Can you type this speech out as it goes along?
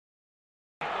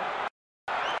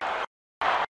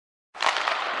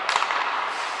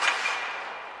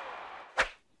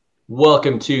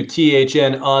Welcome to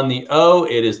THN on the O.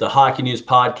 It is the hockey news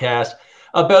podcast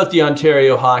about the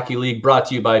Ontario Hockey League, brought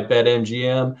to you by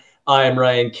BetMGM. I am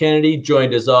Ryan Kennedy,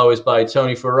 joined as always by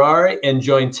Tony Ferrari, and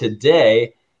joined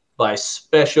today by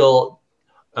special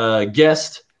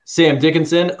guest Sam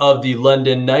Dickinson of the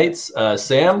London Knights.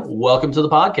 Sam, welcome to the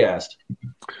podcast.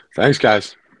 Thanks,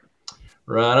 guys.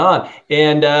 Right on.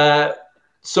 And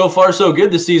so far, so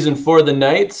good this season for the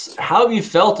Knights. How have you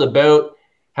felt about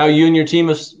how you and your team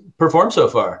have performed so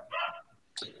far?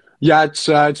 Yeah,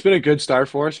 it's been a good start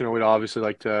for us. We'd obviously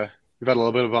like to. We've had a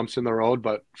little bit of bumps in the road,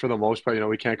 but for the most part,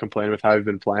 we can't complain with how we've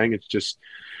been playing. It's just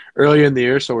early in the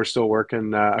year, so we're still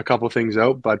working a couple of things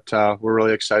out, but we're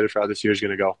really excited for how this year's going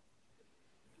to go.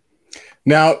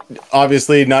 Now,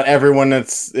 obviously, not everyone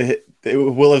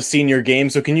will have seen your game.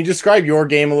 So can you describe your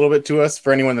game a little bit to us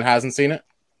for anyone that hasn't seen it?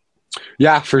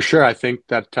 Yeah, for sure. I think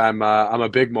that I'm a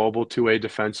big mobile two-way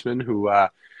defenseman who,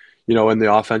 in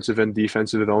the offensive and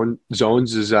defensive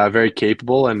zones is very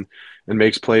capable and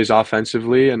makes plays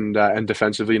offensively and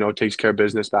defensively, takes care of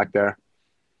business back there.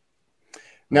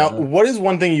 Now, what is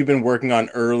one thing you've been working on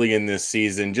early in this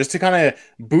season just to kind of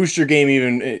boost your game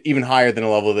even higher than a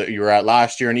level that you were at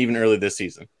last year and even early this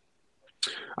season?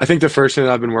 I think the first thing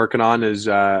that I've been working on is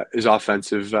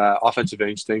offensive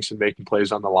instincts and making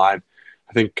plays on the line.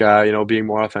 I think being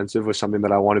more offensive was something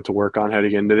that I wanted to work on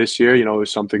heading into this year. It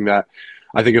was something that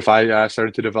I think if I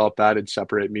started to develop that, it'd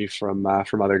separate me from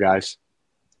other guys.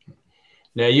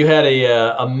 Now, you had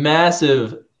a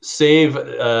massive save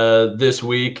this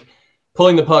week,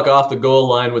 pulling the puck off the goal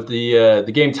line with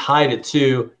the game tied at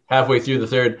 2 halfway through the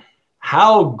third.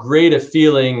 How great a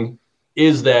feeling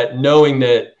is that, knowing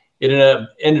that it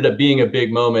ended up being a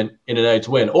big moment in a Knights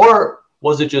win? Or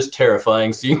was it just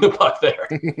terrifying seeing the puck there?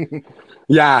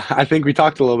 Yeah, I think we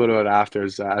talked a little bit about it after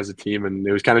as a team, and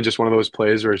it was kind of just one of those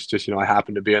plays where it's just, I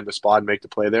happened to be in the spot and make the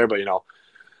play there. But,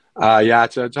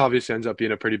 it's obviously ends up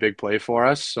being a pretty big play for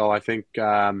us. So I think,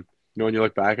 when you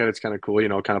look back at it, it's kind of cool,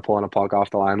 kind of pulling a puck off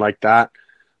the line like that.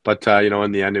 But,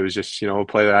 in the end, it was just, a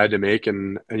play that I had to make,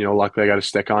 and luckily I got a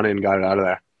stick on it and got it out of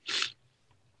there.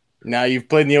 Now, you've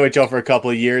played in the OHL for a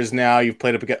couple of years now. You've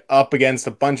played up against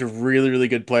a bunch of really, really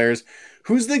good players.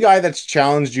 Who's the guy that's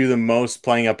challenged you the most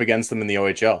playing up against them in the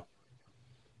OHL?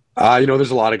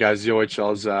 There's a lot of guys. The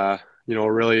OHL is, a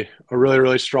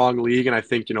really strong league. And I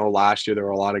think, last year there were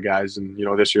a lot of guys, and,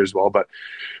 this year as well. But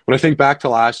when I think back to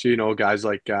last year, guys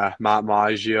like Matt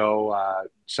Maggio,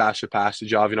 Sasha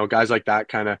Pastajov, guys like that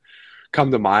kind of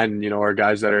come to mind, and, are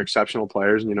guys that are exceptional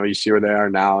players. And, you see where they are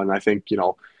now. And I think,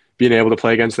 being able to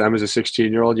play against them as a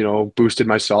 16-year-old, boosted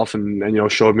myself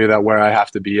and showed me that where I have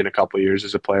to be in a couple of years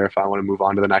as a player if I want to move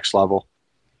on to the next level.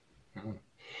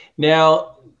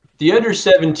 Now, the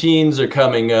under-17s are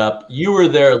coming up. You were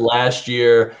there last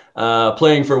year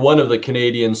playing for one of the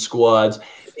Canadian squads.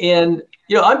 And,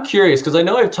 I'm curious because I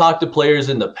know I've talked to players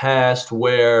in the past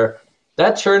where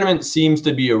that tournament seems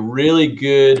to be a really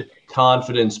good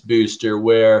confidence booster,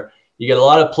 where you get a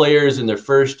lot of players in their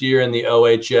first year in the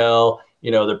OHL.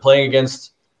 They're playing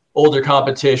against older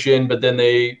competition, but then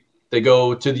they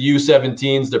go to the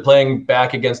U17s. They're playing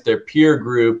back against their peer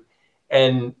group,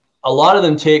 and a lot of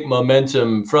them take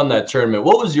momentum from that tournament.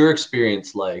 What was your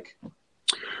experience like?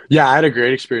 Yeah, I had a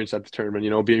great experience at the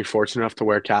tournament. Being fortunate enough to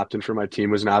wear captain for my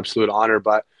team was an absolute honor.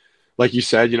 But like you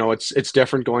said, it's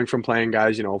different going from playing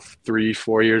guys,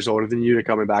 3-4 years older than you to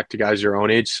coming back to guys your own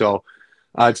age. So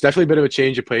it's definitely a bit of a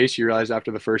change of pace. You realize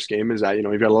after the first game is that,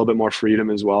 you've got a little bit more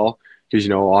freedom as well. Because,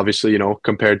 obviously,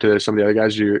 compared to some of the other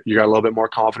guys, you got a little bit more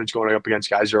confidence going up against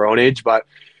guys your own age. But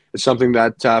it's something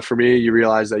that, for me, you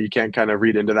realize that you can't kind of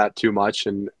read into that too much.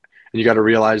 And you got to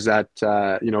realize that,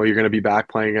 you're going to be back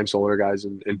playing against older guys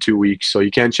in 2 weeks. So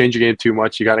you can't change your game too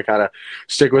much. You got to kind of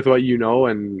stick with what you know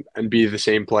and be the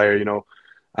same player.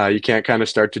 You can't kind of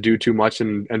start to do too much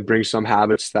and bring some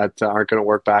habits that aren't going to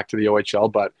work back to the OHL.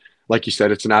 But like you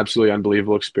said, it's an absolutely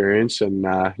unbelievable experience. And,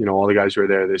 all the guys who are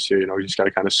there this year, you just got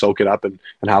to kind of soak it up and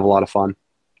have a lot of fun.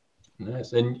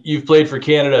 Nice. And you've played for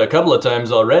Canada a couple of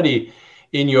times already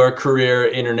in your career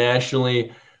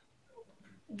internationally.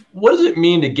 What does it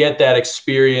mean to get that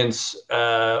experience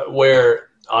where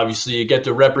obviously you get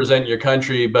to represent your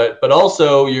country, but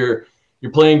also you're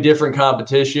playing different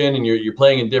competition and you're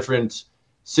playing in different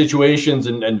situations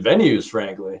and venues,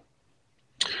 frankly?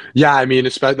 Yeah, I mean,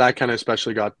 that kind of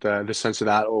especially got the sense of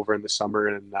that over in the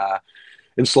summer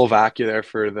in Slovakia there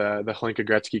for the Hlinka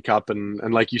Gretzky Cup,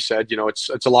 and like you said,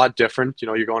 it's a lot different.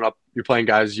 You're going up, you're playing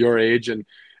guys your age, and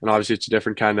obviously it's a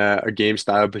different kind of a game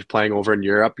style. But playing over in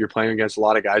Europe, you're playing against a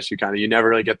lot of guys you never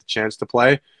really get the chance to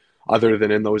play, other than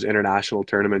in those international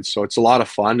tournaments. So it's a lot of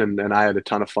fun, and I had a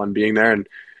ton of fun being there, and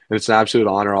And it's an absolute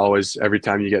honor always every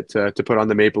time you get to put on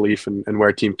the maple leaf and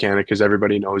wear Team Canada, because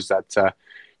everybody knows that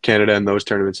Canada in those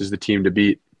tournaments is the team to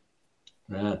beat.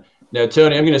 Right. Now,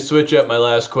 Tony, I'm going to switch up my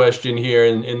last question here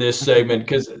in this segment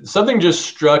because something just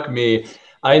struck me.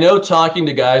 I know talking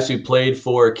to guys who played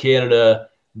for Canada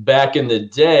back in the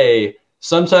day,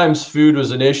 sometimes food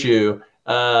was an issue.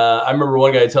 I remember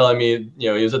one guy telling me, he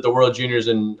was at the World Juniors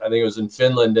and I think it was in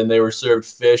Finland, and they were served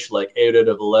fish like 8 out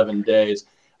of 11 days.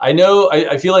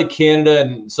 I feel like Canada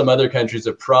and some other countries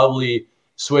have probably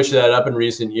switched that up in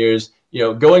recent years.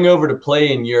 Going over to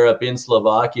play in Europe in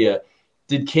Slovakia,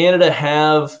 did Canada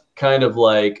have kind of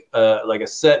like a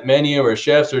set menu or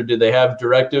chefs, or did they have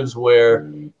directives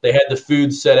where they had the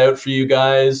food set out for you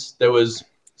guys that was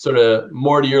sort of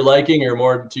more to your liking or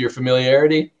more to your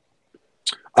familiarity?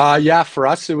 Yeah, for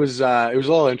us it was a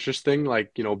little interesting.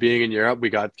 Like, being in Europe, we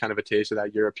got kind of a taste of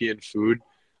that European food.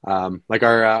 Like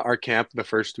our camp the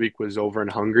first week was over in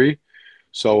Hungary,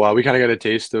 so we kind of got a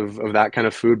taste of that kind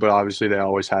of food. But obviously, they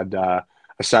always had a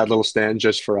sad little stand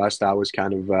just for us. That was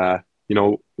kind of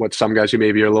what some guys who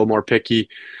maybe are a little more picky,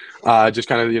 just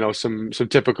kind of some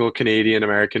typical Canadian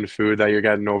American food that you're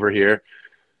getting over here.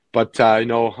 But I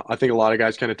think a lot of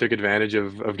guys kind of took advantage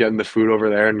of getting the food over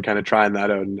there and kind of trying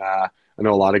that out. And I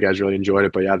know a lot of guys really enjoyed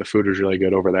it. But yeah, the food was really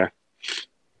good over there.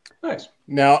 Nice.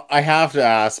 Now I have to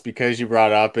ask, because you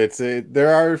brought up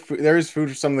there is food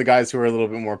for some of the guys who are a little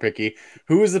bit more picky.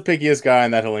 Who is the pickiest guy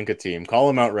on that Hlinka team? Call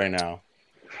him out right now.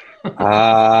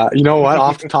 You know what?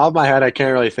 Off the top of my head, I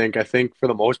can't really think. I think for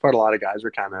the most part, a lot of guys were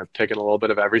kind of picking a little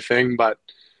bit of everything, but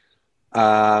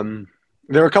there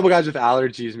were a couple guys with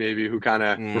allergies maybe who kind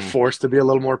of were forced to be a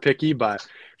little more picky. But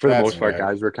for the most part,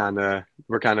 guys were kind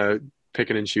of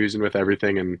picking and choosing with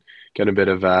everything and getting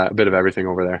a bit of everything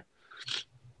over there.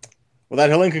 Well, that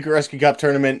Hlinka Rescue Cup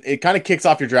tournament, it kind of kicks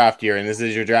off your draft year, and this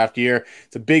is your draft year.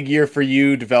 It's a big year for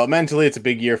you developmentally. It's a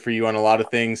big year for you on a lot of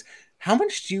things. How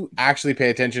much do you actually pay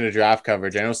attention to draft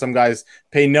coverage? I know some guys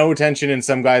pay no attention and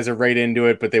some guys are right into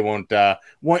it, but they won't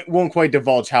quite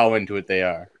divulge how into it they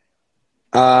are.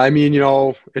 I mean,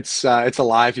 it's a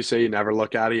lie if you say you never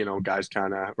look at it. Guys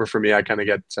kind of, or for me, I kind of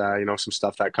get, some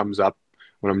stuff that comes up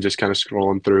when I'm just kind of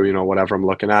scrolling through, whatever I'm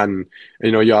looking at. And,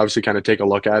 you obviously kind of take a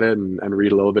look at it and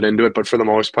read a little bit into it. But for the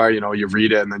most part, you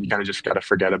read it and then you kind of just got to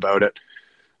forget about it.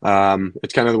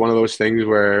 It's kind of one of those things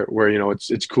where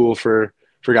it's cool for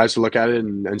guys to look at it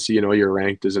and see, you're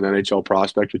ranked as an NHL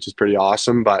prospect, which is pretty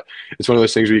awesome. But it's one of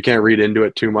those things where you can't read into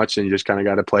it too much and you just kind of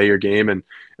got to play your game and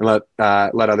let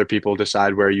other people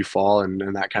decide where you fall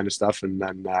and that kind of stuff. And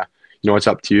then, it's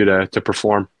up to you to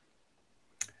perform.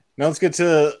 Now let's get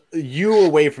to you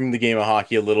away from the game of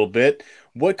hockey a little bit.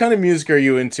 What kind of music are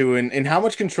you into and how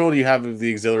much control do you have of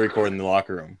the auxiliary cord in the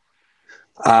locker room?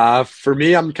 For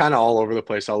me, I'm kind of all over the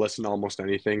place. I'll listen to almost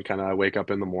anything, kind of wake up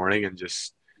in the morning and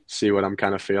just see what I'm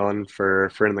kind of feeling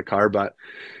for in the car. But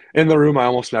in the room, I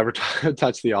almost never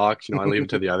touch the aux. I leave them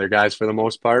to the other guys for the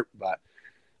most part. But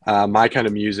my kind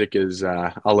of music is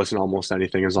I'll listen to almost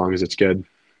anything as long as it's good.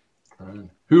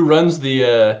 Who runs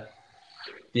the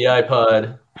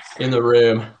iPod in the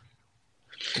room?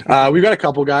 We've got a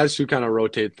couple guys who kind of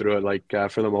rotate through it.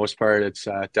 Like for the most part, it's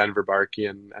Denver Barkey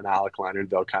and Alec Leonard.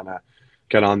 They'll kind of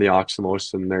get on the aux the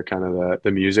most, and they're kind of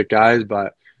the music guys.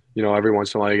 But every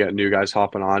once in a while, you get new guys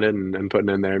hopping on it and putting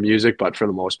in their music. But for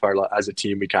the most part, as a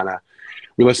team,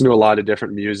 we listen to a lot of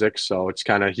different music. So it's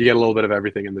kind of, you get a little bit of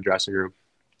everything in the dressing room.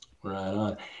 Right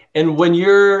on. And when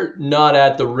you're not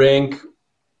at the rink,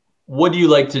 what do you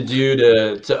like to do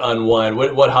to unwind?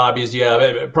 What hobbies do you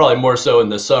have? Probably more so in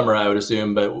the summer, I would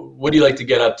assume. But what do you like to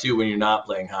get up to when you're not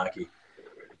playing hockey?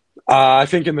 I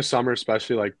think in the summer,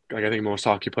 especially like I think most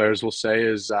hockey players will say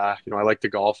is, I like to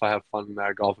golf. I have fun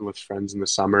golfing with friends in the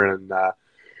summer. And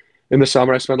in the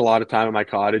summer, I spend a lot of time at my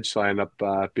cottage. So I end up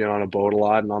being on a boat a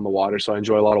lot and on the water. So I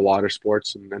enjoy a lot of water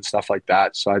sports and stuff like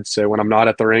that. So I'd say when I'm not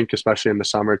at the rink, especially in the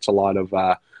summer, it's a lot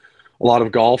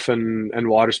of golf and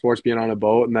water sports, being on a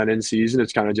boat. And then in season,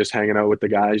 it's kind of just hanging out with the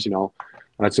guys.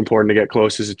 It's important to get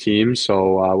close as a team.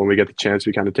 So when we get the chance,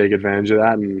 we kind of take advantage of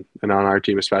that. And on our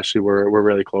team especially, we're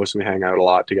really close and we hang out a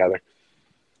lot together.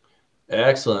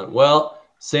 Excellent. Well,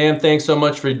 Sam, thanks so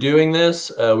much for doing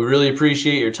this. We really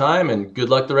appreciate your time and good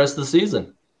luck the rest of the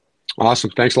season.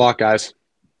 Awesome. Thanks a lot, guys.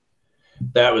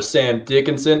 That was Sam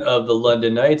Dickinson of the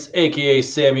London Knights, a.k.a.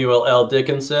 Samuel L.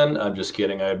 Dickinson. I'm just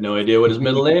kidding. I have no idea what his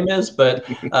middle name is. But,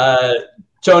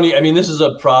 Tony, I mean, this is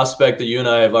a prospect that you and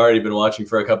I have already been watching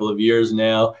for a couple of years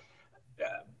now.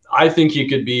 I think he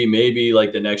could be maybe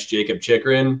like the next Jacob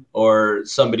Chikrin or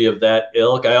somebody of that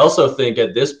ilk. I also think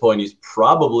at this point he's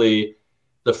probably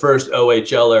the first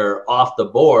OHLer off the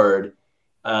board.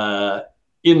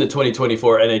 in the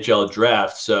 2024 NHL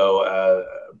draft. So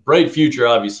bright future,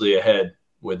 obviously, ahead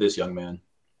with this young man.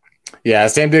 Yeah,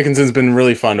 Sam Dickinson's been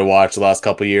really fun to watch the last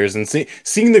couple of years, and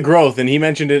seeing the growth. And he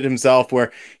mentioned it himself,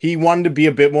 where he wanted to be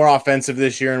a bit more offensive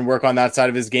this year and work on that side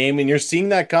of his game. And you're seeing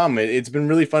that come. It's been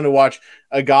really fun to watch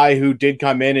a guy who did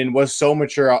come in and was so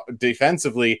mature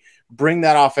defensively bring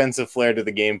that offensive flair to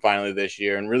the game finally this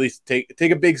year, and really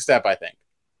take a big step, I think.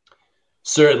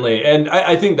 Certainly, and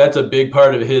I think that's a big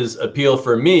part of his appeal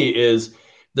for me is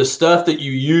the stuff that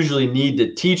you usually need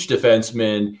to teach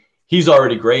defensemen. He's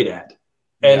already great at.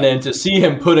 And then to see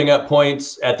him putting up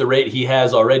points at the rate he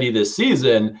has already this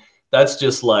season, that's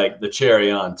just like the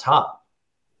cherry on top.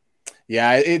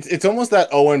 Yeah, it's almost that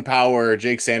Owen Power,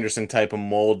 Jake Sanderson type of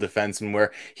mold defenseman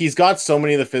where he's got so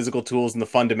many of the physical tools and the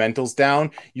fundamentals down.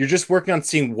 You're just working on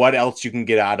seeing what else you can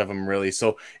get out of him, really.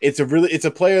 So it's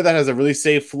a player that has a really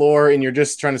safe floor, and you're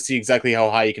just trying to see exactly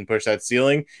how high you can push that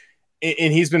ceiling.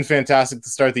 And he's been fantastic to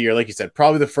start the year, like you said,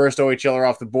 probably the first OHLer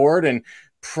off the board, and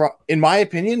in my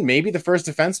opinion, maybe the first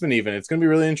defenseman even. It's going to be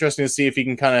really interesting to see if he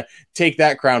can kind of take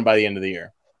that crown by the end of the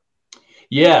year.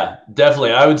 Yeah,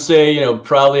 definitely. I would say,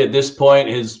 probably at this point,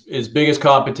 his biggest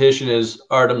competition is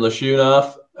Artem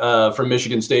Lashunov from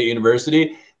Michigan State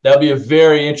University. That'll be a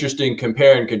very interesting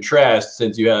compare and contrast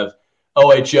since you have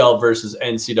OHL versus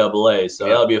NCAA. So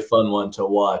that'll be a fun one to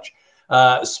watch.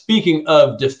 Speaking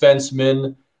of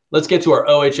defensemen, let's get to our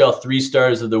OHL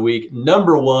 3-stars of the week.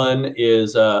 Number one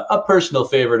is a personal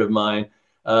favorite of mine,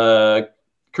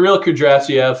 Kirill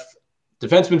Kudryavtsev,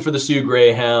 defenseman for the Sioux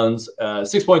Greyhounds,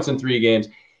 6 points in 3 games.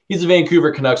 He's a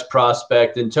Vancouver Canucks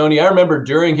prospect. And Tony, I remember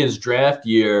during his draft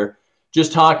year,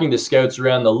 just talking to scouts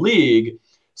around the league,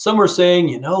 some were saying,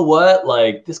 you know what,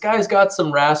 like this guy's got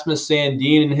some Rasmus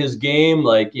Sandin in his game.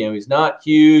 Like, he's not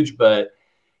huge, but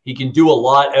he can do a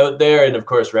lot out there. And of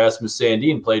course, Rasmus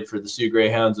Sandin played for the Sioux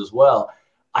Greyhounds as well.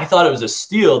 I thought it was a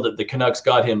steal that the Canucks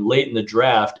got him late in the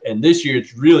draft. And this year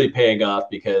it's really paying off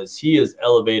because he has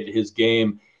elevated his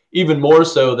game even more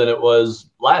so than it was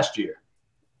last year.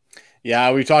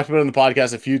 Yeah, we've talked about it on the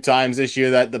podcast a few times this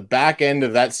year that the back end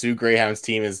of that Sioux Greyhounds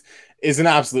team is an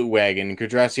absolute wagon.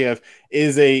 Kudryavtsev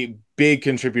is a big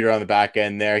contributor on the back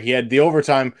end there. He had the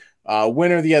overtime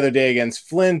winner the other day against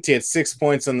Flint. He had 6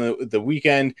 points on the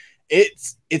weekend.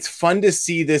 It's fun to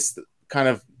see this kind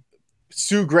of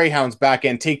Sioux Greyhounds back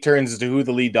end take turns as to who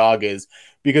the lead dog is,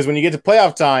 because when you get to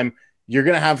playoff time, you're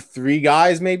going to have 3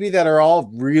 guys maybe that are all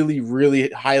really, really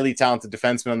highly talented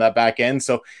defensemen on that back end.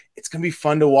 So it's going to be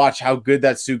fun to watch how good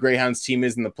that Sioux Greyhounds team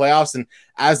is in the playoffs. And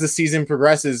as the season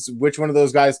progresses, which one of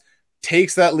those guys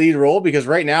takes that lead role, because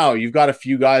right now you've got a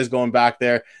few guys going back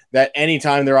there that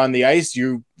anytime they're on the ice,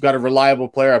 you've got a reliable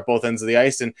player at both ends of the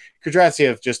ice. And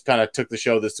Kudryavtsev just kind of took the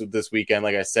show this weekend.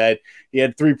 Like I said, he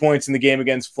had 3 points in the game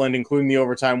against Flint, including the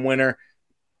overtime winner.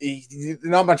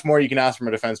 Not much more you can ask from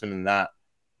a defenseman than that.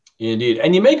 Indeed.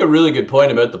 And you make a really good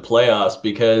point about the playoffs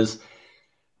because,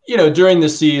 during the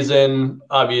season,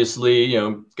 obviously,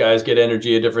 guys get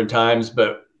energy at different times.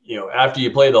 But, after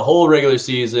you play the whole regular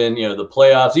season, the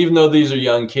playoffs, even though these are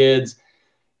young kids,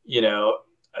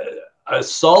 a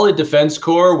solid defense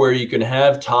core where you can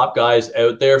have top guys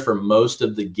out there for most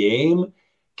of the game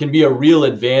can be a real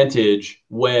advantage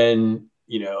when,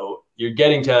 you're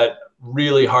getting to that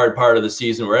really hard part of the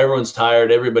season where everyone's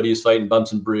tired, everybody's fighting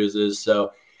bumps and bruises.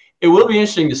 So it will be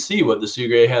interesting to see what the Sioux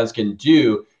Greyhounds can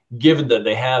do, given that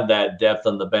they have that depth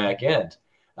on the back end.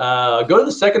 Go to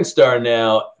the second star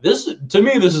now. To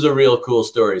me, this is a real cool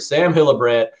story. Sam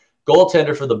Hillebrand,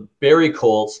 goaltender for the Barrie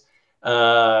Colts.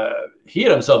 He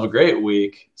had himself a great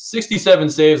week. 67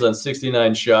 saves on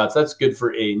 69 shots. That's good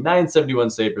for a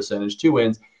 .971 save percentage, 2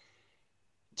 wins.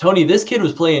 Tony, this kid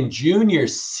was playing Junior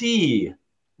C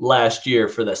last year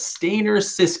for the Stainer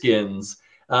Siskins.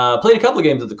 Played a couple of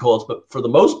games at the Colts, but for the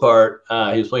most part,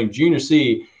 he was playing Junior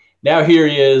C. Now here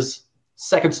he is,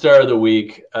 second star of the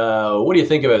week. What do you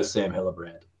think about Sam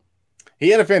Hillebrand? He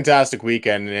had a fantastic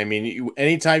weekend. I mean,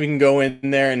 anytime you can go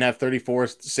in there and have 34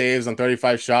 saves on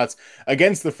 35 shots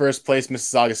against the first place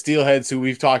Mississauga Steelheads, who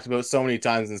we've talked about so many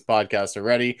times in this podcast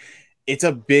already, it's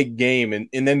a big game.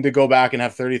 And then to go back and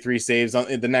have 33 saves on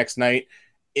the next night,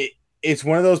 it's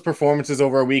one of those performances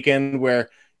over a weekend where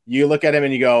you look at him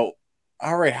and you go,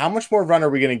 all right, how much more run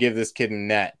are we going to give this kid in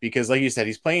net? Because like you said,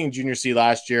 he's playing Junior C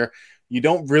last year. You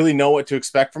don't really know what to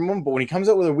expect from him. But when he comes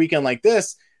out with a weekend like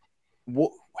this,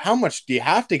 how much do you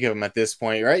have to give him at this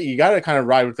point, right? You got to kind of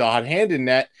ride with the hot hand in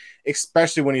net,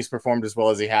 especially when he's performed as well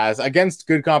as he has against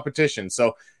good competition.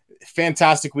 So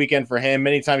fantastic weekend for him.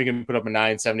 Anytime you can put up a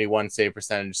 .971 save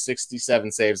percentage,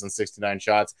 67 saves on 69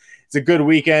 shots. It's a good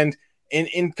weekend.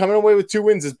 And coming away with 2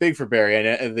 wins is big for Barrie.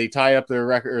 And they tie up their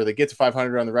record, or they get to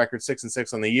 500 on the record,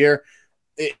 6-6 on the year.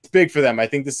 It's big for them. I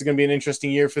think this is going to be an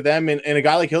interesting year for them. And a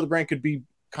guy like Hildebrandt could be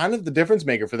kind of the difference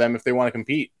maker for them if they want to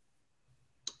compete.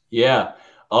 Yeah,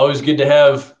 always good to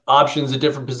have options at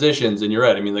different positions. And you're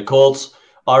right. I mean, the Colts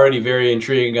already very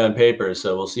intriguing on paper,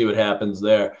 so we'll see what happens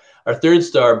there. Our third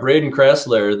star, Braden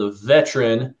Kressler, the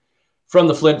veteran from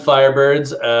the Flint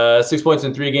Firebirds, 6 points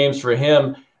in 3 games for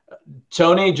him.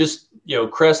 Tony, just,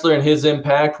 Kressler and his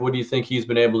impact, what do you think he's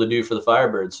been able to do for the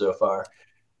Firebirds so far?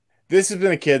 This has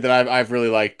been a kid that I've really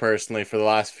liked personally for the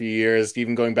last few years,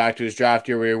 even going back to his draft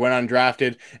year where he went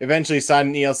undrafted, eventually signed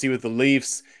an ELC with the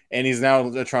Leafs, and he's now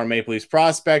a Toronto Maple Leafs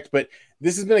prospect. But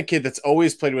this has been a kid that's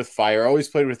always played with fire, always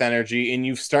played with energy, and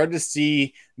you've started to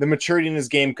see the maturity in his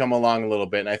game come along a little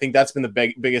bit. And I think that's been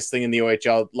the biggest thing in the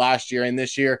OHL last year and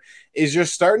this year is you're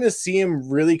starting to see him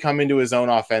really come into his own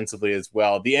offensively as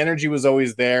well. The energy was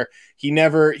always there. He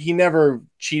never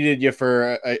cheated you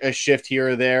for a shift here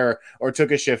or there or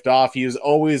took a shift off. He was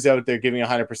always out there giving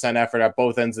 100% effort at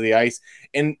both ends of the ice.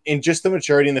 And just the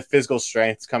maturity and the physical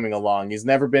strength coming along. He's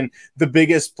never been the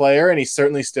biggest player, and he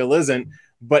certainly still isn't.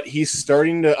 But he's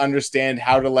starting to understand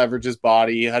how to leverage his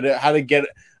body, how to get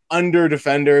under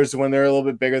defenders when they're a little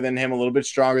bit bigger than him, a little bit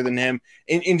stronger than him,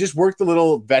 and just work the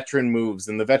little veteran moves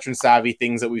and the veteran savvy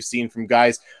things that we've seen from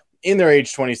guys in their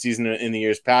age 20 season in the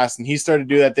years past. And he started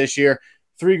to do that this year.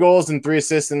 3 goals and 3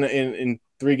 assists in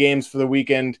 3 games for the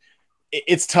weekend.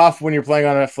 It's tough when you're playing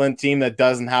on a Flint team that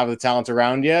doesn't have the talent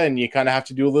around you, and you kind of have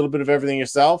to do a little bit of everything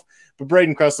yourself. But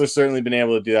Braden Kressler's certainly been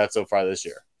able to do that so far this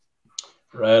year.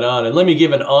 Right on. And let me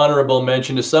give an honorable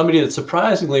mention to somebody that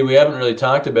surprisingly we haven't really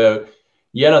talked about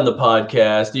yet on the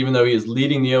podcast, even though he is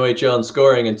leading the OHL in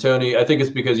scoring. And Tony, I think it's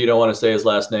because you don't want to say his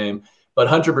last name, but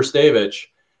Hunter Brstevich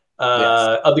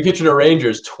of the Kitchener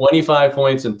Rangers, 25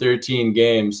 points in 13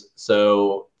 games.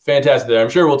 So fantastic there. I'm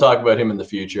sure we'll talk about him in the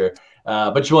future.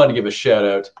 But just wanted to give a shout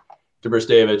out to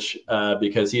Brstevich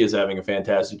because he is having a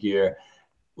fantastic year.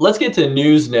 Let's get to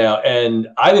news now. And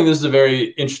I think this is a very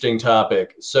interesting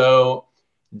topic. So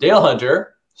Dale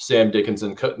Hunter, Sam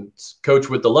Dickinson, coach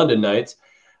with the London Knights,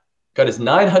 got his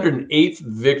 908th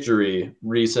victory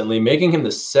recently, making him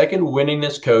the second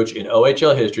winningest coach in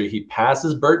OHL history. He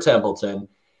passes Bert Templeton.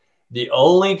 The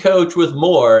only coach with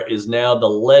more is now the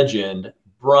legend,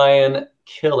 Brian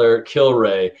Killer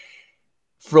Kilrea.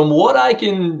 From what I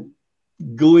can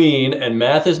glean, and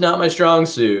math is not my strong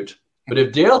suit, but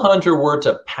if Dale Hunter were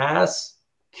to pass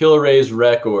Kilrea's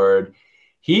record,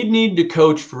 he'd need to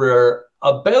coach for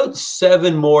about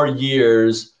 7 more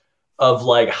years of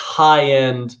like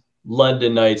high-end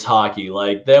London Knights hockey,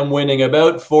 like them winning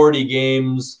about 40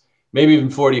 games, maybe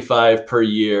even 45 per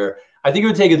year. I think it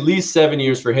would take at least 7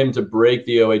 years for him to break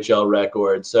the OHL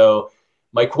record. So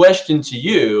my question to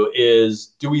you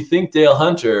is, do we think Dale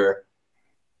Hunter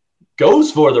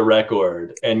goes for the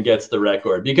record and gets the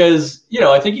record? Because,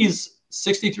 I think he's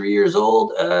 63 years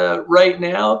old right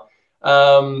now.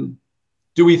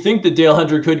 Do we think that Dale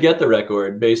Hunter could get the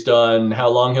record based on how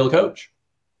long he'll coach?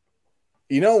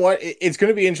 You know what? It's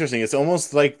going to be interesting. It's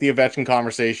almost like the Ovechkin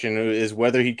conversation is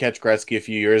whether he'd catch Gretzky a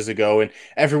few years ago. And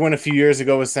everyone a few years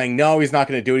ago was saying, no, he's not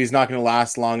going to do it. He's not going to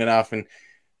last long enough. And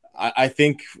I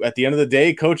think at the end of the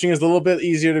day, coaching is a little bit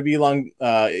easier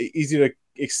to easier to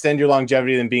extend your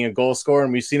longevity than being a goal scorer.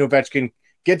 And we've seen Ovechkin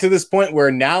get to this point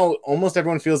where now almost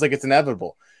everyone feels like it's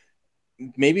inevitable.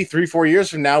 Maybe 3-4 years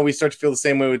from now, we start to feel the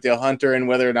same way with Dale Hunter and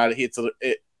whether or not it's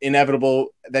inevitable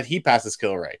that he passes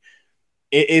Kilrea.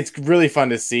 It's really fun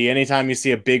to see. Anytime you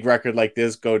see a big record like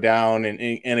this go down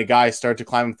and a guy start to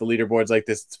climb up the leaderboards like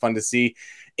this, it's fun to see.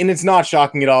 And it's not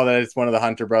shocking at all that it's one of the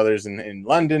Hunter brothers in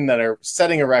London that are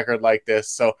setting a record like this.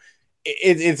 So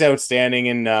it's outstanding.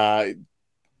 And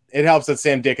it helps that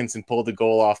Sam Dickinson pulled the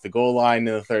goal off the goal line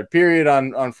in the third period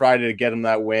on Friday to get him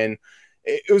that win.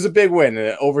 It was a big win,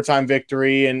 an overtime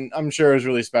victory, and I'm sure it was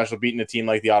really special beating a team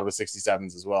like the Ottawa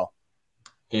 67s as well.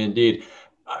 Indeed.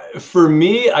 For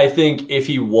me, I think if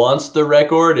he wants the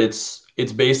record, it's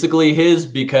basically his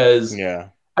because,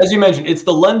 as you mentioned, it's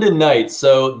the London Knights,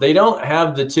 so they don't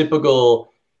have the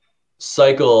typical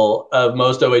cycle of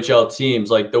most OHL teams.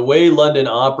 Like the way London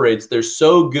operates, they're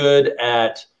so good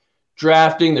at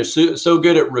drafting, they're so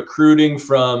good at recruiting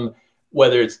from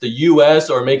whether it's the U.S.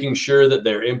 or making sure that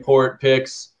their import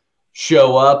picks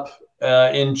show up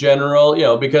in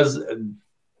general, because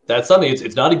that's something.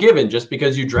 It's not a given. Just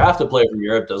because you draft a player from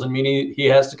Europe doesn't mean he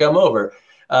has to come over.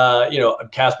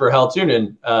 Kasper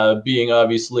Haltunen being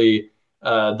obviously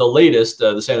the latest,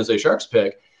 the San Jose Sharks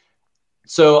pick.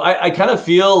 So I kind of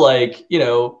feel like,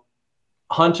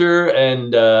 Hunter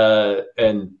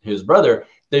and his brother,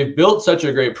 they've built such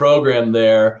a great program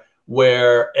there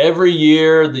where every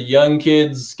year the young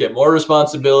kids get more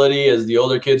responsibility as the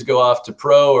older kids go off to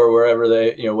pro or wherever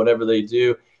they, whatever they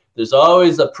do. There's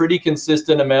always a pretty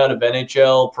consistent amount of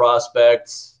NHL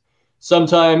prospects.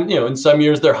 Sometimes, in some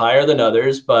years they're higher than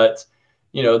others, but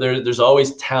there's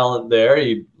always talent there.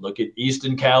 You look at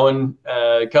Easton Cowan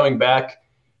coming back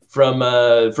from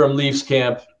Leafs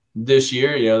camp this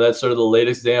year. That's sort of the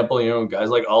latest example. Guys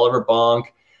like Oliver Bonk,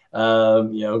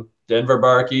 Denver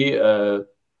Barkey,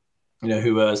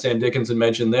 who Sam Dickinson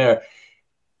mentioned there.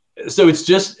 So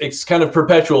it's kind of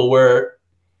perpetual where,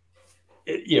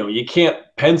 you can't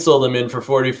pencil them in for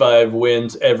 45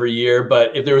 wins every year.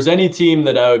 But if there was any team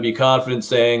that I would be confident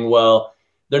saying, well,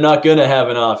 they're not going to have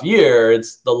an off year,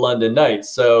 it's the London Knights.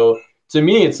 So to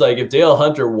me, it's like if Dale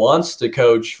Hunter wants to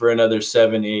coach for another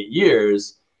 7-8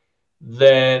 years,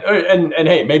 then and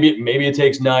hey, maybe it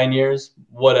takes 9 years,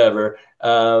 whatever.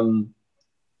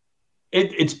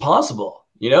 It's possible,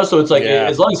 So it's like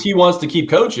as long as he wants to keep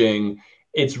coaching,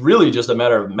 it's really just a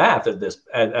matter of math at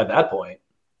that point.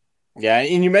 Yeah,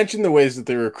 and you mentioned the ways that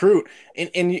they recruit,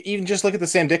 and you even just look at the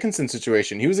Sam Dickinson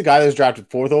situation. He was a guy that was drafted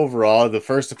 4th overall, the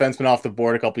first defenseman off the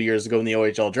board a couple years ago in the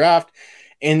OHL draft,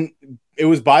 and it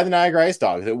was by the Niagara Ice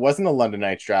Dogs. It wasn't a London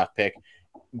Knights draft pick,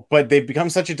 but they've become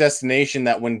such a destination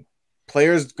that when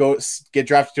players get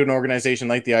drafted to an organization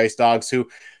like the Ice Dogs, who,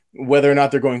 whether or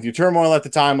not they're going through turmoil at the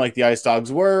time like the Ice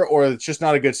Dogs were, or it's just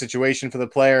not a good situation for the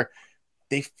player,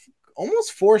 they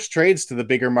almost force trades to the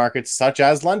bigger markets such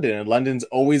as London. And London's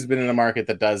always been in a market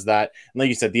that does that. And like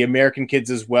you said, the American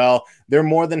kids as well, they're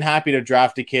more than happy to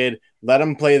draft a kid, let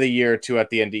them play the year or two at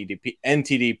the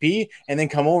NTDP, and then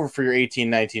come over for your 18,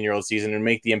 19-year-old season and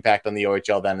make the impact on the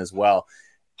OHL then as well.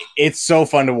 It's so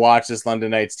fun to watch this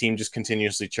London Knights team just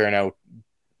continuously churn out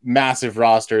massive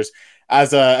rosters.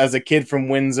 As a kid from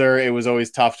Windsor, it was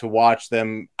always tough to watch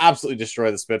them absolutely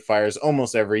destroy the Spitfires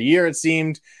almost every year, it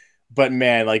seemed. But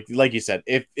man, like you said,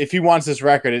 if he wants this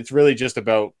record, it's really just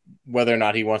about whether or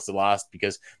not he wants to last,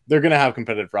 because they're going to have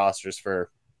competitive rosters for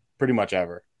pretty much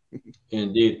ever.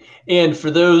 Indeed. And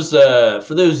for those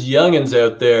youngins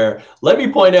out there, let me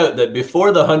point out that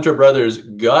before the Hunter brothers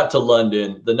got to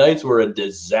London, the Knights were a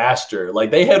disaster.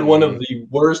 Like they had one of the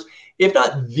worst, if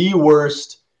not the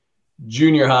worst,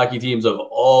 junior hockey teams of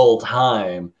all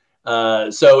time.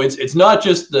 So it's not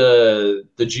just the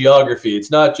geography.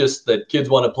 It's not just that kids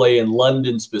want to play in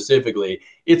London specifically.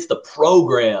 It's the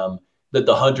program that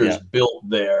the Hunters built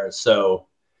there. So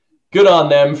good on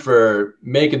them for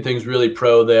making things really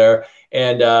pro there.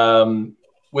 And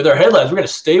with our headlines, we're going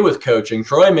to stay with coaching.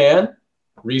 Troy Mann,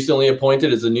 recently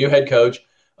appointed as the new head coach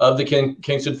of the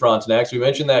Kingston Frontenacs. We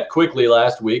mentioned that quickly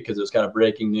last week because it was kind of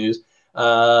breaking news.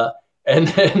 And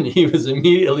then he was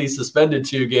immediately suspended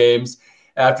 2 games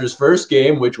after his first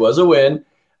game, which was a win,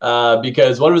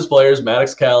 because one of his players,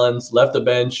 Maddox Callens, left the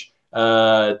bench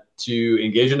to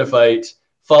engage in a fight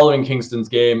following Kingston's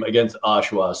game against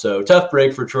Oshawa. So tough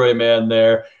break for Troy Mann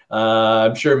there.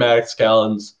 I'm sure Maddox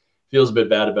Callens feels a bit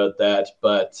bad about that,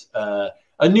 but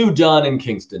a new dawn in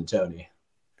Kingston, Tony.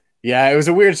 Yeah, it was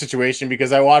a weird situation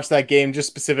because I watched that game just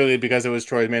specifically because it was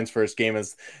Troy Mann's first game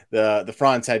as the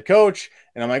Fronts head coach.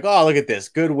 And I'm like, oh, look at this.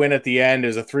 Good win at the end. It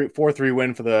was a 4-3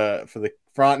 win for the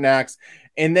Frontenacs.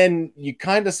 And then you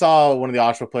kind of saw one of the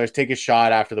Oshawa players take a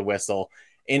shot after the whistle.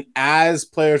 And as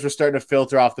players were starting to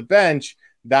filter off the bench,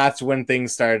 that's when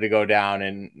things started to go down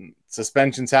and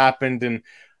suspensions happened. And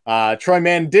Troy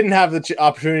Mann didn't have the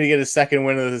opportunity to get his second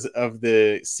win of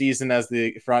the season as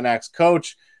the Frontenacs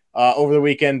coach over the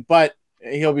weekend, but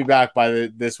he'll be back by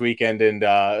this weekend and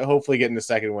hopefully getting the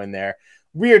second win there.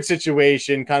 Weird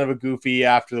situation, kind of a goofy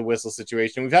after the whistle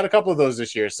situation. We've had a couple of those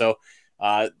this year, so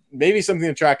maybe something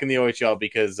to track in the OHL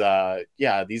because,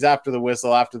 these after the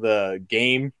whistle, after the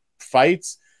game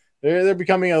fights, they're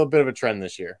becoming a bit of a trend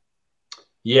this year.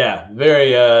 Yeah,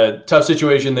 very tough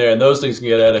situation there, and those things can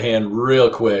get out of hand real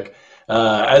quick,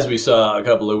 as we saw a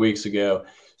couple of weeks ago.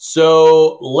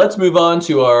 So let's move on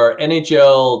to our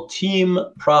NHL team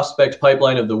prospect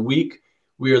pipeline of the week.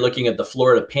 We are looking at the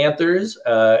Florida Panthers,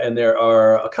 and there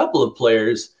are a couple of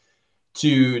players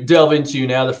to delve into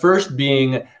now. The first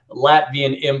being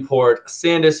Latvian import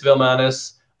Sandis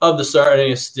Vilmanis of the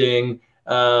Sarnia Sting.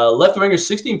 Left winger,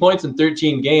 16 points in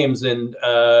 13 games. And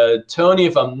Tony,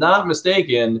 if I'm not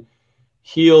mistaken,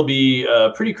 he'll be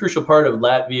a pretty crucial part of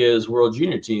Latvia's World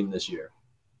Junior team this year.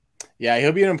 Yeah,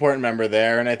 he'll be an important member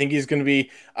there, and I think he's going to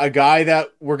be a guy that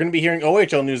we're going to be hearing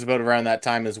OHL news about around that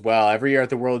time as well. Every year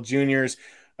at the World Juniors,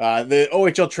 the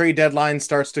OHL trade deadline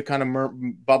starts to kind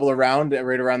of bubble around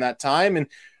right around that time, and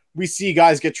we see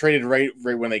guys get traded right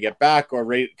when they get back, or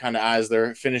right kind of as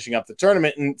they're finishing up the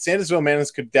tournament. And Sandisville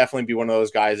Manis could definitely be one of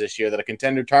those guys this year that a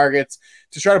contender targets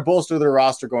to try to bolster their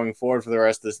roster going forward for the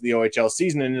rest of the OHL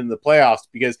season and into the playoffs,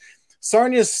 because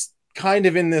Sarnia's kind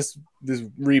of in this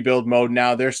rebuild mode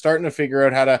now. They're starting to figure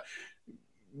out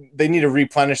they need to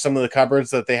replenish some of the cupboards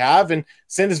that they have. And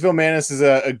Sandisville Manis is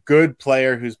a good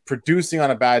player who's producing on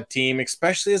a bad team,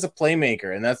 especially as a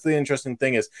playmaker. And that's the interesting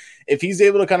thing, is if he's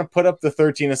able to kind of put up the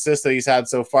 13 assists that he's had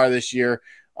so far this year,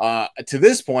 to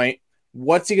this point,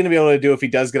 what's he going to be able to do if he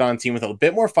does get on a team with a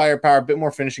bit more firepower, a bit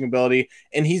more finishing ability,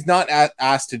 and he's not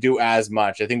asked to do as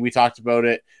much? I think we talked about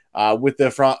it with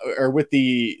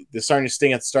the Sarnia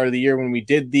Sting at the start of the year when we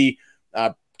did the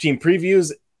team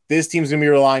previews. This team's going to be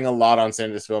relying a lot on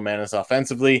Sandisville Manis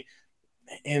offensively.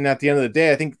 And at the end of the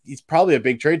day, I think he's probably a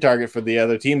big trade target for the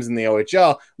other teams in the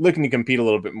OHL looking to compete a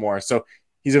little bit more. So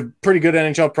he's a pretty good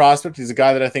NHL prospect. He's a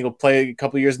guy that I think will play a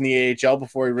couple years in the AHL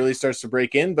before he really starts to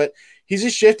break in. But he's a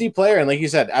shifty player. And like you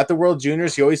said, at the World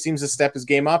Juniors, he always seems to step his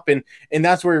game up. And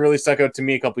that's where he really stuck out to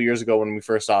me a couple years ago when we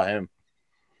first saw him.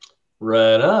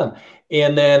 Right on.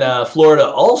 And then Florida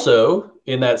also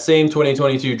in that same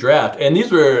 2022 draft. And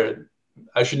these were,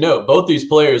 I should note, both these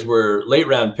players were late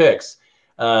round picks.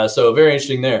 So very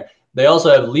interesting there. They also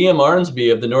have Liam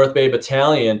Arnsby of the North Bay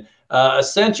Battalion, a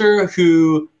center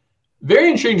who,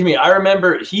 very intriguing to me. I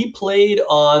remember he played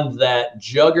on that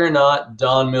juggernaut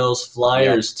Don Mills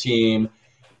Flyers team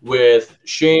with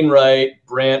Shane Wright,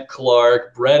 Brant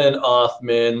Clark, Brennan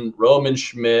Offman, Roman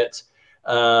Schmidt,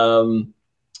 a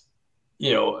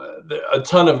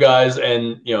ton of guys,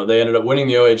 and they ended up winning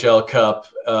the OHL Cup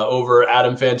over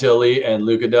Adam Fantilli and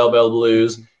Luca Del Bel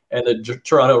Blues and the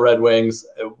Toronto Red Wings.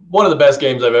 One of the best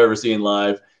games I've ever seen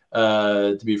live,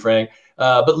 to be frank.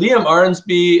 But Liam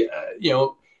Arnsby,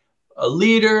 a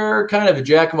leader, kind of a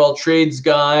jack of all trades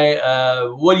guy.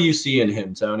 What do you see in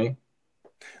him, Tony?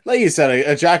 Like you said,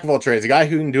 a jack of all trades, a guy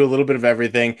who can do a little bit of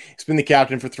everything. He's been the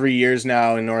captain for 3 years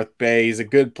now in North Bay. He's a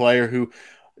good player who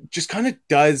just kind of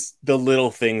does the little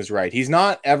things right. He's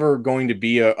not ever going to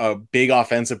be a big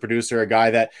offensive producer, a guy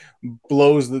that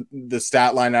blows the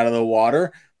stat line out of the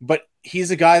water, but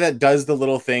he's a guy that does the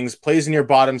little things, plays in your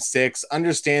bottom six,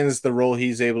 understands the role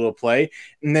he's able to play.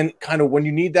 And then kind of when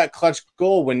you need that clutch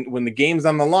goal, when the game's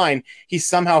on the line, he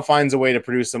somehow finds a way to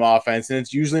produce some offense. And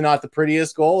it's usually not the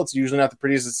prettiest goal. It's usually not the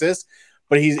prettiest assist,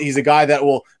 but he's a guy that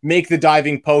will make the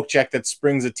diving poke check that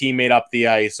springs a teammate up the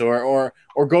ice, or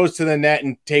goes to the net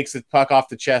and takes the puck off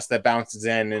the chest that bounces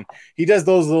in. And he does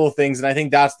those little things, and I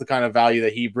think that's the kind of value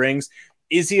that he brings.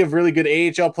 Is he a really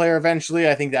good AHL player eventually?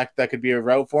 I think that could be a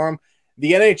route for him.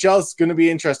 The NHL is going to be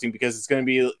interesting because it's going to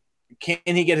be, can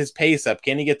he get his pace up?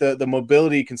 Can he get the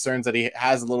mobility concerns that he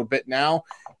has a little bit now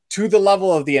to the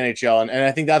level of the NHL? And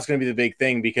I think that's going to be the big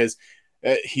thing, because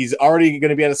he's already going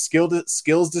to be at a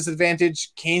skills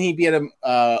disadvantage. Can he be at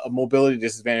a mobility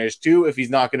disadvantage too if he's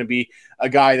not going to be a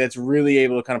guy that's really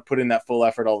able to kind of put in that full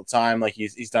effort all the time like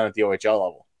he's done at the OHL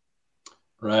level?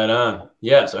 Right on.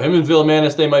 Yeah, so him and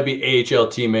Villamanis, they might be AHL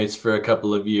teammates for a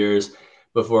couple of years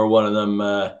before one of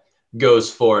them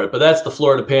goes for it. But that's the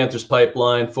Florida Panthers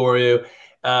pipeline for you.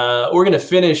 We're going to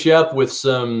finish up with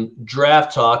some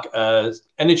draft talk.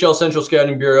 NHL Central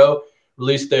Scouting Bureau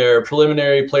released their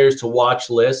preliminary players to watch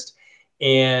list.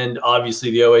 And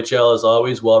obviously the OHL is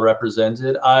always well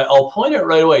represented. I'll point out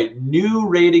right away, new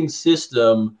rating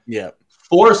system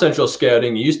for Central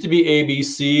Scouting. It used to be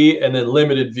ABC and then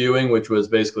limited viewing, which was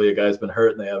basically a guy's been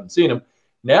hurt and they haven't seen him.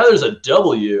 Now there's a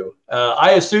W.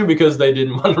 I assume because they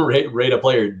didn't want to rate a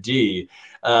player D.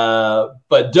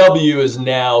 But W is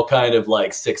now kind of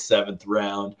like 6th, 7th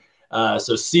round.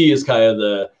 So C is kind of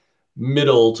the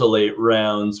middle to late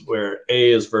rounds, where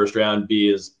A is first round, B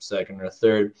is second or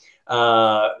third.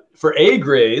 For A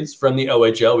grades from the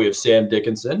OHL, we have Sam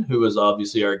Dickinson, who is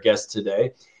obviously our guest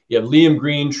today. You have Liam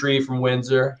Greentree from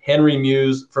Windsor, Henry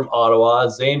Muse from Ottawa,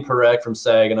 Zane Parekh from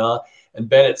Saginaw, and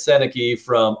Bennett Seneke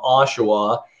from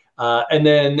Oshawa. And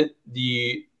then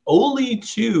the only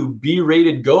 2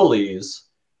 B-rated goalies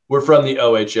were from the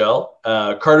OHL.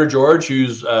 Carter George,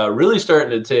 who's really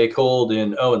starting to take hold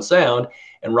in Owen Sound,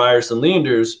 and Ryerson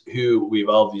Leanders, who we've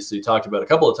obviously talked about a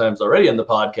couple of times already in the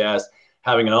podcast,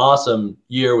 having an awesome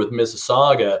year with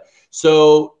Mississauga.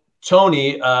 So,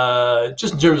 Tony,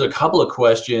 just in terms of a couple of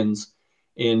questions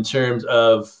in terms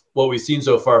of what we've seen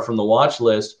so far from the watch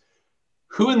list,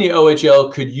 who in the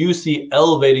OHL could you see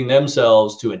elevating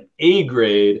themselves to an A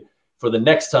grade for the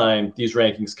next time these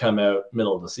rankings come out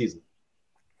middle of the season?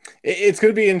 It's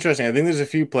going to be interesting. I think there's a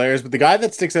few players, but the guy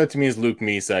that sticks out to me is Luke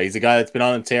Misa. He's a guy that's been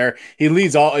on a tear. He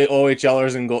leads all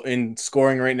OHLers in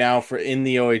scoring right now for in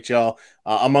the OHL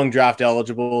among draft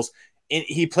eligibles. And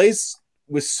he plays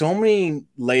with so many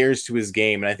layers to his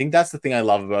game, and I think that's the thing I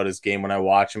love about his game when I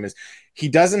watch him is he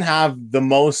doesn't have the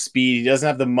most speed, he doesn't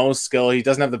have the most skill, he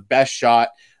doesn't have the best shot,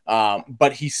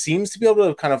 but he seems to be able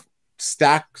to kind of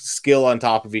stack skill on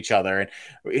top of each other, and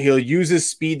he'll use his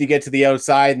speed to get to the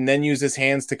outside and then use his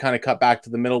hands to kind of cut back to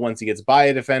the middle once he gets by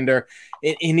a defender,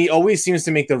 and he always seems to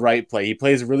make the right play. He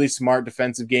plays a really smart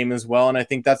defensive game as well, and I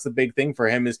think that's the big thing for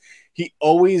him is he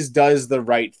always does the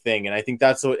right thing, and I think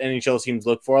that's what NHL teams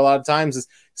look for a lot of times is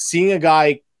seeing a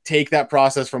guy take that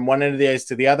process from one end of the ice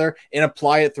to the other and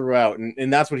apply it throughout,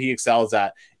 and that's what he excels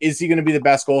at. Is he going to be the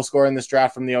best goal scorer in this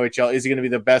draft from the OHL? Is he going to be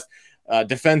the best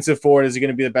defensive forward? Is he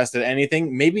going to be the best at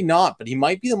anything? Maybe not, but he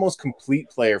might be the most complete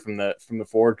player from the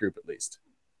forward group at least.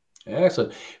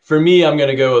 Excellent. For me, I'm going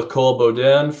to go with Cole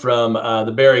Beaudin from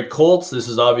the Barrie Colts. This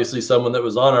is obviously someone that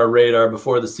was on our radar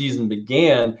before the season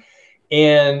began,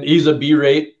 and he's a B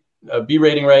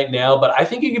rating right now, but I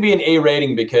think he could be an A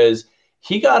rating because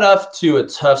he got off to a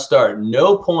tough start.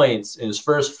 No points in his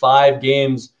first 5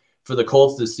 games for the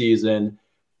Colts this season.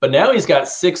 But now he's got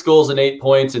 6 goals and 8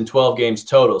 points in 12 games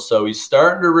total. So he's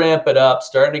starting to ramp it up,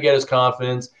 starting to get his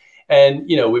confidence. And,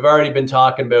 we've already been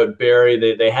talking about Barrie.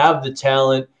 They have the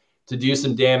talent to do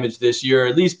some damage this year,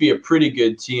 at least be a pretty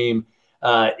good team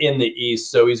in the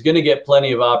East. So he's going to get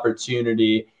plenty of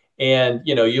opportunity. And,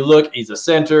 you look, he's a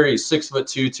center. He's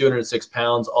 6'2", 206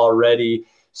 pounds already.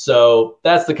 So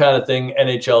that's the kind of thing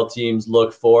NHL teams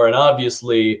look for. And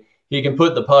obviously, he can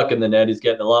put the puck in the net. He's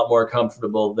getting a lot more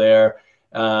comfortable there.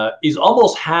 He's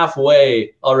almost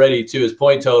halfway already to his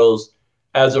point totals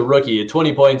as a rookie, at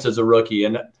 20 points as a rookie.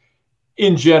 And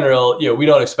in general, we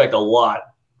don't expect a lot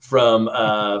from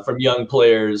young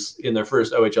players in their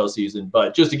first OHL season.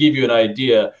 But just to give you an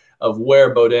idea of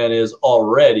where Beaudin is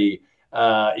already,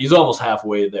 he's almost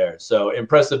halfway there. So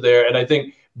impressive there. And I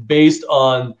think based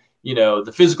on,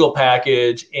 the physical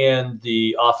package and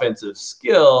the offensive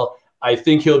skill, I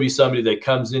think he'll be somebody that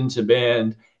comes into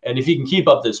band. And if he can keep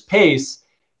up this pace,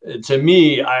 to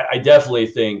me, I definitely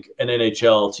think an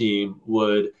NHL team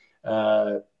would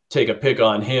take a pick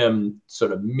on him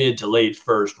sort of mid to late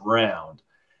first round.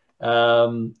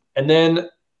 And then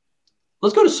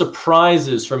let's go to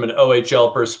surprises from an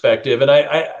OHL perspective. And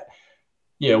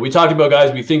we talked about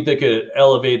guys we think that could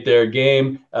elevate their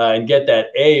game and get that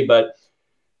A, but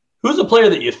who's a player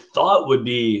that you thought would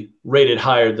be rated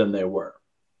higher than they were?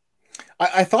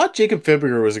 I thought Jacob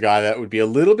Fibberger was a guy that would be a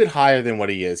little bit higher than what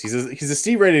he is. He's a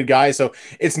C-rated guy, so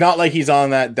it's not like he's on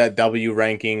that W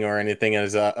ranking or anything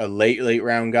as a late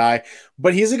round guy.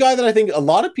 But he's a guy that I think a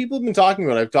lot of people have been talking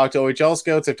about. I've talked to OHL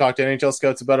scouts, I've talked to NHL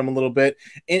scouts about him a little bit,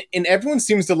 and everyone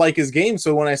seems to like his game.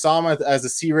 So when I saw him as a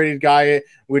C-rated guy,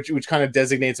 which kind of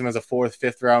designates him as a 4th,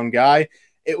 5th round guy,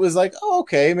 it was like, oh,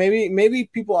 okay, maybe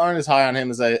people aren't as high on him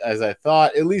as I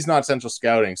thought, at least not Central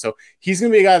Scouting. So he's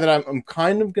going to be a guy that I'm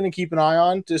kind of going to keep an eye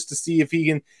on just to see if he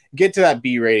can get to that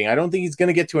B rating. I don't think he's going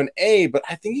to get to an A, but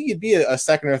I think he could be a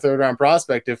 2nd or 3rd round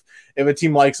prospect if a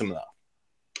team likes him though.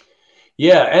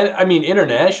 Yeah, and I mean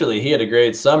internationally, he had a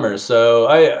great summer. So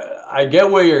I get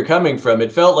where you're coming from.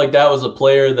 It felt like that was a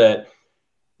player that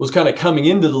was kind of coming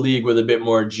into the league with a bit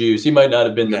more juice. He might not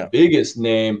have been the biggest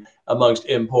name amongst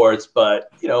imports, but,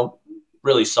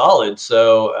 really solid.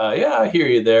 So, I hear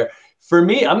you there. For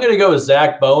me, I'm going to go with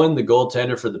Zach Bowen, the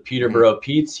goaltender for the Peterborough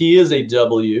Petes. He is a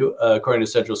W, according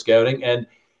to Central Scouting. And,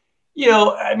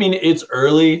 it's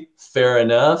early, fair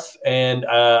enough. And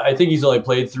I think he's only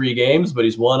played 3 games, but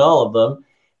he's won all of them.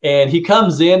 And he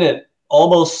comes in at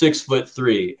almost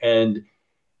 6'3". And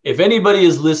if anybody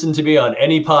has listened to me on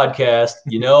any podcast,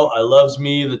 I loves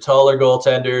me the taller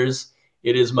goaltenders.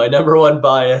 It is my number one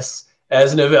bias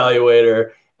as an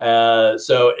evaluator.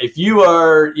 So if you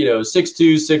are,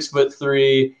 6'2",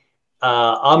 6'3",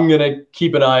 I'm going to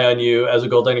keep an eye on you as a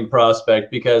goaltending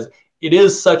prospect because it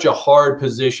is such a hard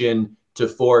position to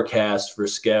forecast for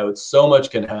scouts. So much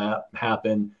can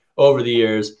happen over the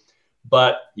years,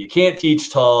 but you can't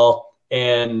teach tall.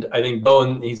 And I think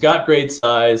Bowen, he's got great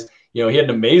size. He had an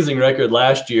amazing record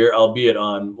last year, albeit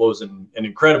on what was an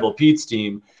incredible Pete's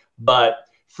team. But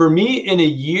for me, in a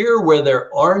year where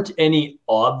there aren't any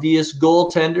obvious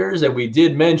goaltenders, and we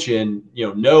did mention,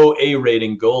 no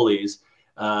A-rating goalies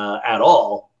at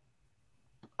all,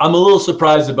 I'm a little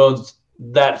surprised that Bowen's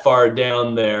that far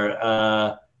down there.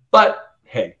 But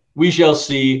hey, we shall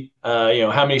see,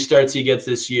 how many starts he gets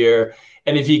this year,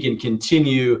 and if he can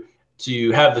continue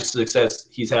to have the success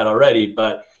he's had already.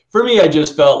 But for me, I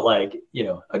just felt like,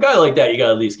 a guy like that, you got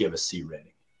to at least give a C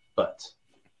rating. but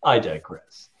I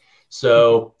digress.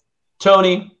 So,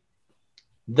 Tony,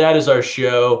 that is our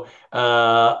show.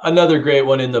 Another great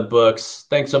one in the books.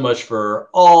 Thanks so much for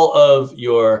all of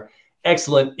your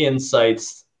excellent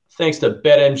insights. Thanks to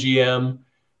BetMGM,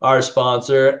 our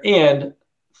sponsor, and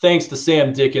thanks to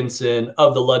Sam Dickinson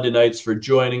of the London Knights for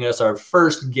joining us, our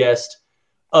first guest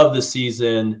of the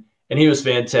season. And he was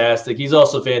fantastic. He's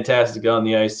also fantastic on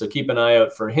the ice, so keep an eye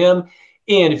out for him.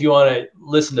 And if you want to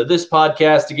listen to this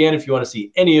podcast again, if you want to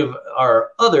see any of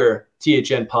our other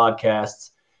THN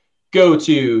podcasts, go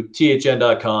to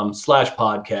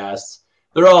thn.com/podcasts.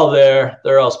 They're all there.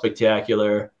 They're all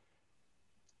spectacular.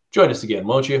 Join us again,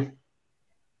 won't you?